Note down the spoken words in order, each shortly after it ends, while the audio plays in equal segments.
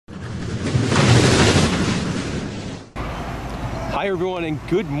Hi everyone, and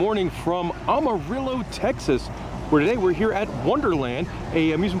good morning from Amarillo, Texas, where today we're here at Wonderland,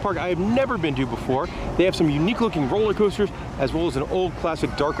 a amusement park I have never been to before. They have some unique looking roller coasters as well as an old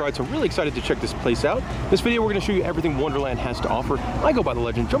classic dark ride, so I'm really excited to check this place out. This video we're going to show you everything Wonderland has to offer. I go by the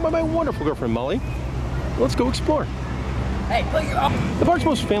legend, joined by my wonderful girlfriend Molly. Let's go explore. Hey, look, you're up. The park's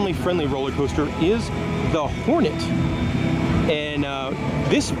most family-friendly roller coaster is the Hornet. And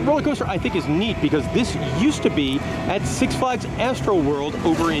this roller coaster I think is neat because this used to be at Six Flags Astro World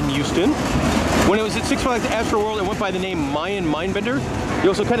over in Houston. When it was at Six Flags Astro World, it went by the name Mayan Mindbender. You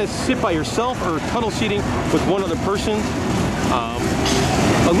also kind of sit by yourself or tunnel seating with one other person.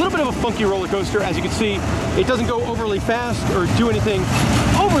 A little bit of a funky roller coaster. As you can see, it doesn't go overly fast or do anything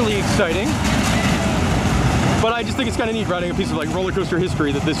overly exciting. But I just think it's kind of neat riding a piece of like roller coaster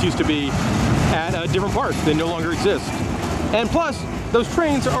history that this used to be at a different park that no longer exists. And plus, those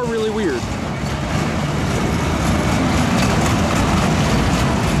trains are really weird.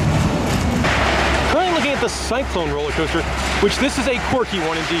 Currently looking at the Cyclone roller coaster, which this is a quirky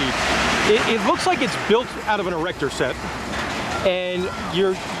one indeed. It looks like it's built out of an erector set. And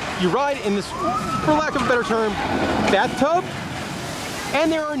you ride in this, for lack of a better term, bathtub.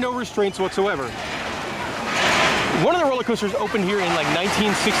 And there are no restraints whatsoever. One of the roller coasters opened here in like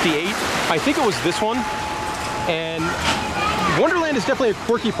 1968. I think it was this one. And Wonderland is definitely a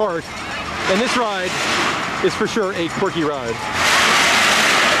quirky park, and this ride is for sure a quirky ride.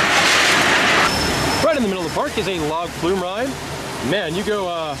 Right in the middle of the park is a log flume ride. Man, you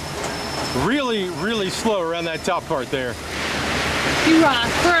go really, really slow around that top part there. You rock,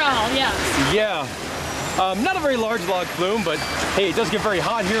 girl, yes. Yeah, not a very large log flume, but hey, it does get very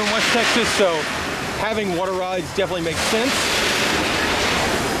hot here in West Texas, so having water rides definitely makes sense.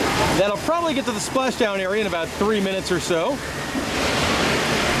 That'll probably get to the splashdown area in about 3 minutes or so.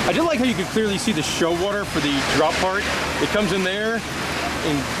 I do like how you can clearly see the show water for the drop part. It comes in there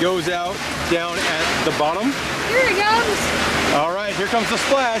and goes out down at the bottom. Here it goes. All right, here comes the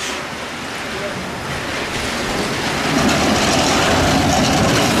splash.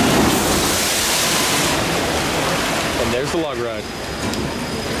 And there's the log ride.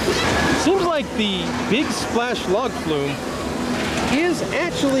 Seems like the Big Splash log flume is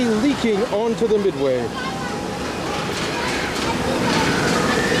actually leaking onto the midway.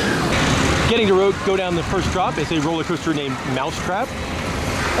 Getting to go down the first drop is a roller coaster named Mousetrap.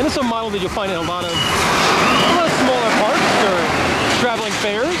 And it's a model that you'll find in a lot of smaller parks or traveling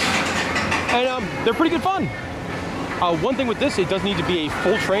fairs. And they're pretty good fun. One thing with this, it does need to be a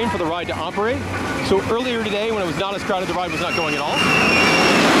full train for the ride to operate. So earlier today, when it was not as crowded, the ride was not going at all.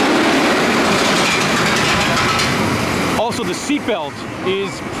 Also, the seatbelt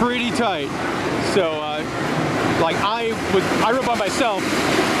is pretty tight. So, like I rode by myself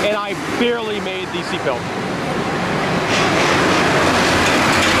and I barely made the seatbelt.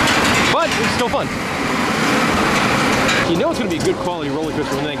 But it's still fun. You know it's gonna be a good quality roller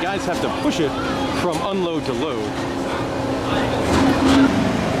coaster when the guys have to push it from unload to load.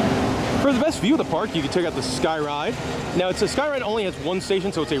 For the best view of the park, you can check out the Sky Ride. Now, it's a Sky Ride only has one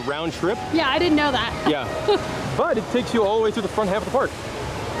station, so it's a round trip. Yeah, I didn't know that. Yeah, but it takes you all the way through the front half of the park.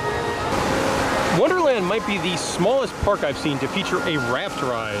 Wonderland might be the smallest park I've seen to feature a raft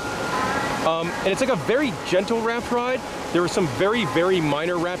ride. And it's like a very gentle raft ride. There are some very, very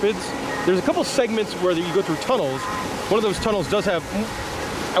minor rapids. There's a couple segments where you go through tunnels. One of those tunnels does have,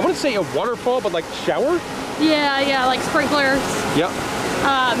 I wouldn't say a waterfall, but like shower. Yeah, like sprinklers. Yep.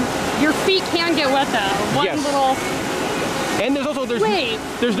 Your feet can get wet though. One little. And there's also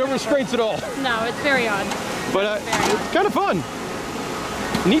there's no restraints at all. No, it's very odd. But it's kind of fun.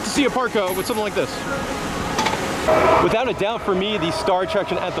 Neat to see a park with something like this. Without a doubt, for me, the star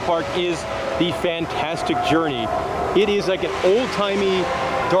attraction at the park is the Fantastic Journey. It is like an old-timey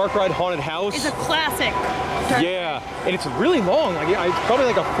dark ride haunted house. It's a classic. Yeah, and it's really long. Like it's probably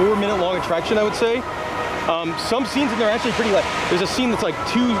like a 4-minute long attraction, I would say. Some scenes in there are actually pretty like. There's a scene that's like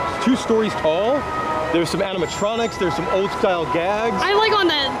two stories tall. There's some animatronics. There's some old style gags. I like on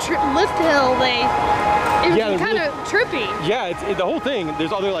the lift hill. It was kind of trippy. Yeah, the whole thing.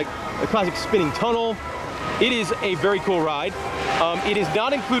 There's other like a classic spinning tunnel. It is a very cool ride. It is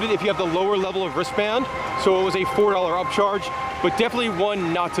not included if you have the lower level of wristband, so it was a $4 upcharge, but definitely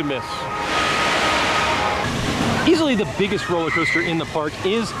one not to miss. Easily the biggest roller coaster in the park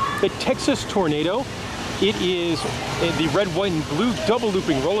is the Texas Tornado. It is the red, white, and blue double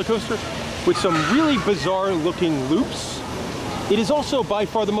looping roller coaster with some really bizarre looking loops. It is also by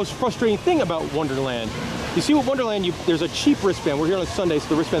far the most frustrating thing about Wonderland. You see with Wonderland, there's a cheap wristband. We're here on a Sunday, so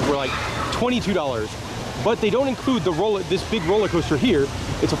the wristbands were like $22. But they don't include this big roller coaster here.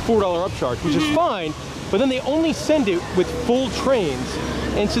 It's a $4 upcharge, which is fine, but then they only send it with full trains.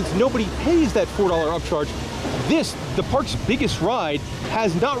 And since nobody pays that $4 upcharge, the park's biggest ride,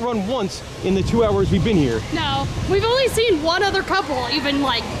 has not run once in the 2 hours we've been here. No, we've only seen one other couple even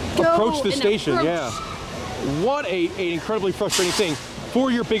like approach the station. approach. Yeah. What an incredibly frustrating thing for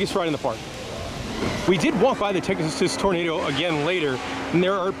your biggest ride in the park. We did walk by the Texas tornado again later, and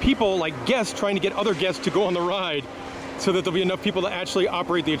there are people, like guests, trying to get other guests to go on the ride so that there'll be enough people to actually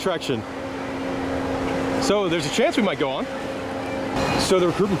operate the attraction. So there's a chance we might go on. So the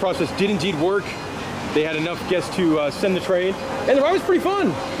recruitment process did indeed work. They had enough guests to send the train, and the ride was pretty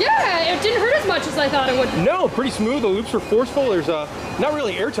fun. Yeah, it didn't hurt as much as I thought it would. No, pretty smooth. The loops were forceful. There's not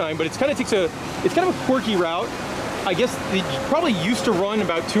really airtime, but it's kind of a quirky route. I guess they probably used to run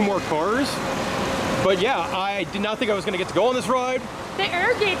about 2 more cars, but yeah, I did not think I was going to get to go on this ride. The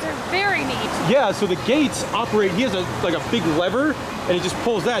air gates are very neat. Yeah, so the gates operate. He has like a big lever, and he just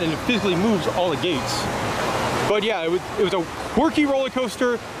pulls that, and it physically moves all the gates. But yeah, it was a quirky roller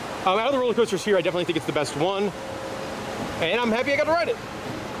coaster. Out of the roller coasters here, I definitely think it's the best one, and I'm happy I got to ride it.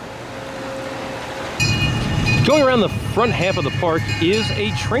 Going around the front half of the park is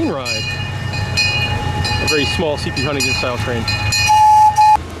a train ride. A very small C.P. Huntington style train.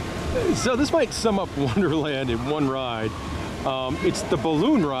 So this might sum up Wonderland in one ride. It's the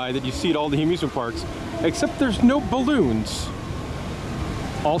balloon ride that you see at all the amusement parks, except there's no balloons.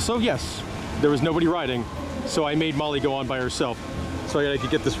 Also, yes, there was nobody riding, so I made Molly go on by herself so I could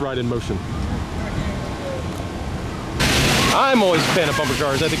get this ride in motion. I'm always a fan of bumper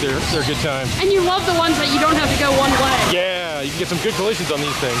cars. I think they're a good time. And you love the ones that you don't have to go one way. Yeah, you can get some good collisions on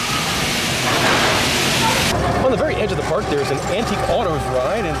these things. On the very edge of the park, there's an antique autos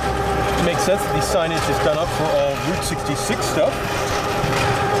ride, and it makes sense that the signage is done up for all Route 66 stuff.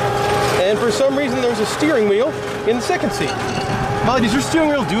 And for some reason, there's a steering wheel in the second seat. Molly, does your steering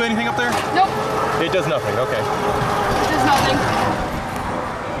wheel do anything up there? Nope. It does nothing, okay. It does nothing.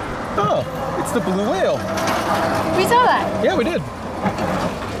 Oh, it's the blue whale. We saw that. Yeah, we did.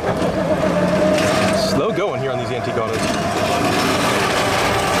 Slow going here on these antique autos.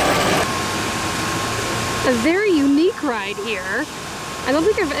 A very unique ride here. I don't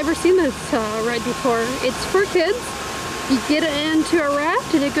think I've ever seen this ride before. It's for kids. You get into a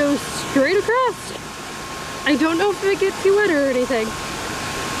raft and it goes straight across. I don't know if it gets you wet or anything.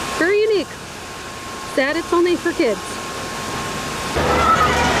 Very unique. Sad it's only for kids.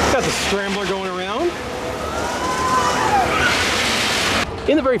 Got the scrambler going around.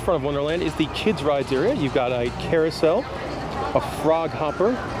 In the very front of Wonderland is the kids' rides area. You've got a carousel, a frog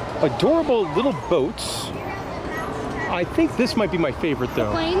hopper, adorable little boats. I think this might be my favorite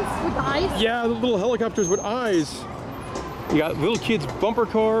though. Planes with eyes? Yeah, the little helicopters with eyes. You got little kids' bumper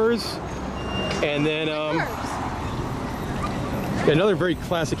cars, and then another very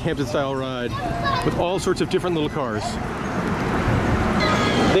classic Hampton-style ride with all sorts of different little cars.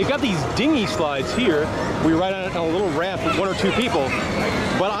 They've got these dinghy slides here. We ride on a little raft with 1 or 2 people,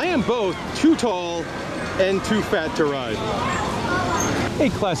 but I am both too tall and too fat to ride. A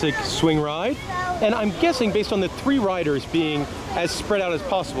classic swing ride, and I'm guessing based on the 3 riders being as spread out as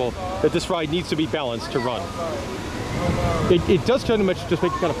possible that this ride needs to be balanced to run. It does kind of just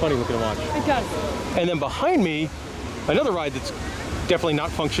make it kind of funny looking to watch. It does. And then behind me, another ride that's definitely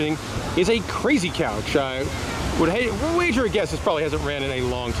not functioning is a crazy couch. I would wager a guess this probably hasn't ran in a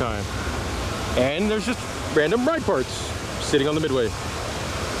long time. And there's just random ride parts sitting on the midway.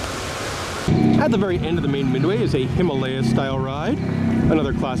 At the very end of the main midway is a Himalaya-style ride,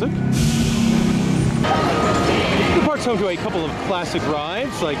 another classic. The park's home to a couple of classic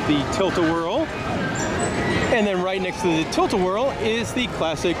rides like the Tilt-A-Whirl, and then right next to the Tilt-A-Whirl is the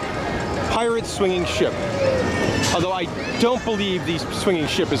classic Pirate Swinging Ship. Although I don't believe the swinging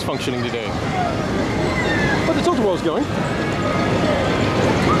ship is functioning today. But the Tilt-A-Whirl is going.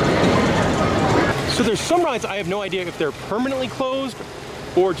 So there's some rides I have no idea if they're permanently closed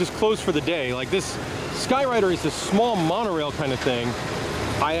or just closed for the day. Like this Skyrider is this small monorail kind of thing.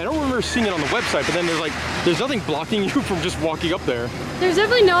 I don't remember seeing it on the website, but then there's nothing blocking you from just walking up there. There's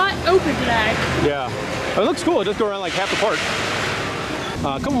definitely not open today. Yeah. It looks cool. It does go around like half the park.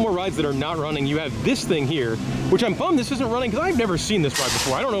 A couple more rides that are not running. You have this thing here, which I'm bummed this isn't running because I've never seen this ride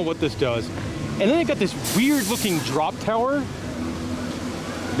before. I don't know what this does. And then they've got this weird looking drop tower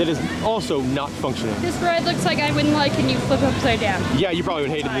that is also not functioning. This ride looks like I wouldn't like and you flip upside down. Yeah, you probably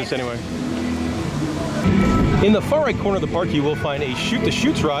would hate this anyway. In the far right corner of the park, you will find a Shoot the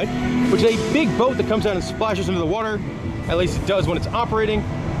Chutes ride, which is a big boat that comes down and splashes into the water. At least it does when it's operating.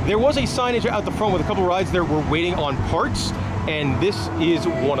 There was a signage out the front with a couple rides there were waiting on parts, and this is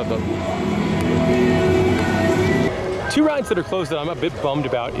one of them. Two rides that are closed that I'm a bit bummed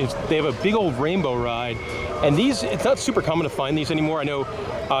about is they have a big old rainbow ride, and these, it's not super common to find these anymore. I know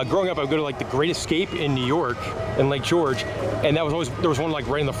growing up I would go to like the Great Escape in New York in Lake George, and that was always, there was one like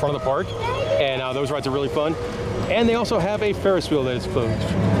right in the front of the park, and those rides are really fun. And they also have a Ferris wheel that is closed.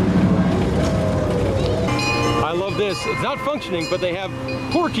 I love this. It's not functioning, but they have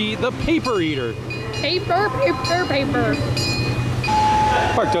Porky the Paper Eater. Paper, paper, paper.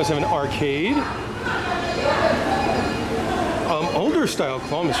 Park does have an arcade. Older style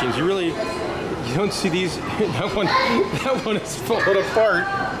claw machines. You don't see these. That one is falling apart.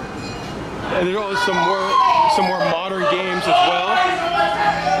 And there's also some more modern games as well.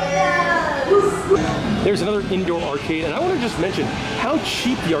 There's another indoor arcade, and I want to just mention how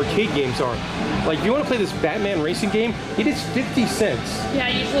cheap the arcade games are. Like, if you want to play this Batman racing game, it is 50 cents. Yeah,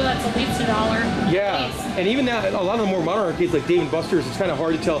 usually that's at least $1. Yeah, and even now, a lot of the more modern arcades like Dave & Buster's, it's kind of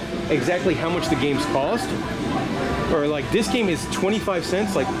hard to tell exactly how much the games cost. Or like this game is 25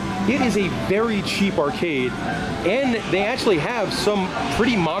 cents. Like, it is a very cheap arcade, and they actually have some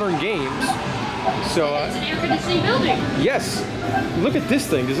pretty modern games. So it's an air conditioning building. Yes. Look at this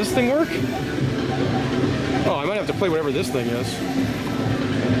thing. Does this thing work? Oh, I might have to play whatever this thing is.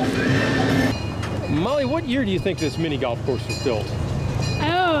 Molly, what year do you think this mini golf course was built?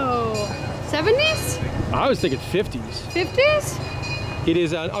 Oh, 70s? I was thinking 50s. 50s? It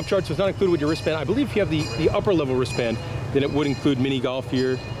is an upcharge, so it's not included with your wristband. I believe if you have the upper level wristband, then it would include mini golf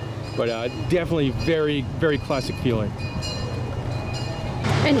here. But definitely very, very classic feeling.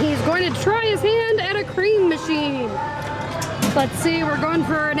 And he's going to try his hand at a cream machine. Let's see, we're going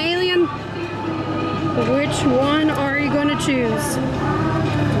for an alien. Which one are you going to choose?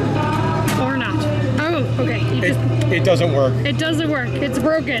 Or not? Oh, okay. It doesn't work. It doesn't work. It's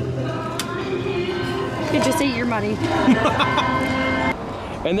broken. You just ate your money.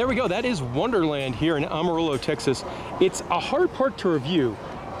 And there we go. That is Wonderland here in Amarillo, Texas. It's a hard park to review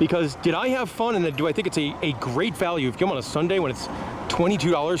because did I have fun, and do I think it's a great value? If you come on a Sunday when it's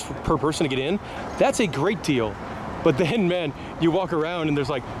 $22 per person to get in, that's a great deal. But then, man, you walk around and there's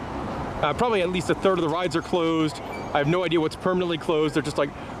like probably at least a third of the rides are closed. I have no idea what's permanently closed. They're just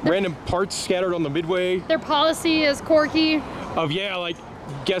like random parts scattered on the midway. Their policy is quirky. Of, yeah, like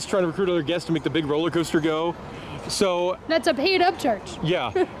guests trying to recruit other guests to make the big roller coaster go. So that's a paid upcharge.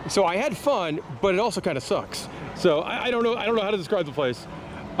 Yeah. So I had fun, but it also kind of sucks. So I don't know how to describe the place.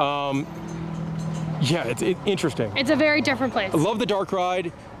 Yeah, it's interesting. It's a very different place. I love the dark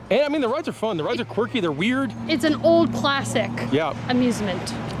ride. And I mean, the rides are fun. The rides are quirky, they're weird. It's an old classic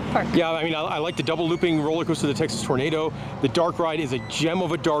amusement park. Yeah, I mean, I like the double looping roller coaster, the Texas Tornado. The dark ride is a gem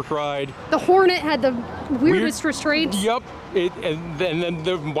of a dark ride. The Hornet had the weirdest restraints. Yep. And then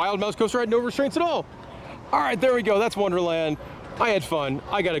the Wild Mouse coaster had no restraints at all. All right, there we go. That's Wonderland. I had fun.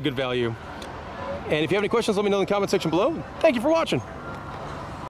 I got a good value. And if you have any questions, let me know in the comment section below. Thank you for watching.